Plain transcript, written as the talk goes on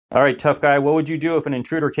All right, tough guy, what would you do if an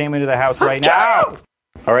intruder came into the house right now?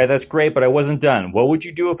 All right, that's great, but I wasn't done. What would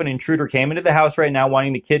you do if an intruder came into the house right now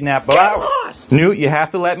wanting to kidnap... Get lost! Newt, you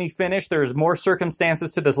have to let me finish. There's more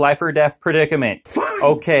circumstances to this life or death predicament. Fine.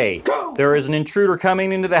 Okay, Go. there is an intruder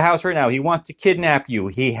coming into the house right now. He wants to kidnap you.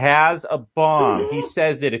 He has a bomb. He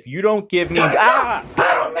says that if you don't give me... I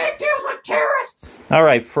don't make deals with terrorists! All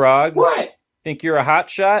right, Frog. What? Think you're a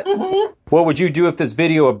hotshot? Mm-hmm. What would you do if this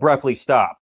video abruptly stopped?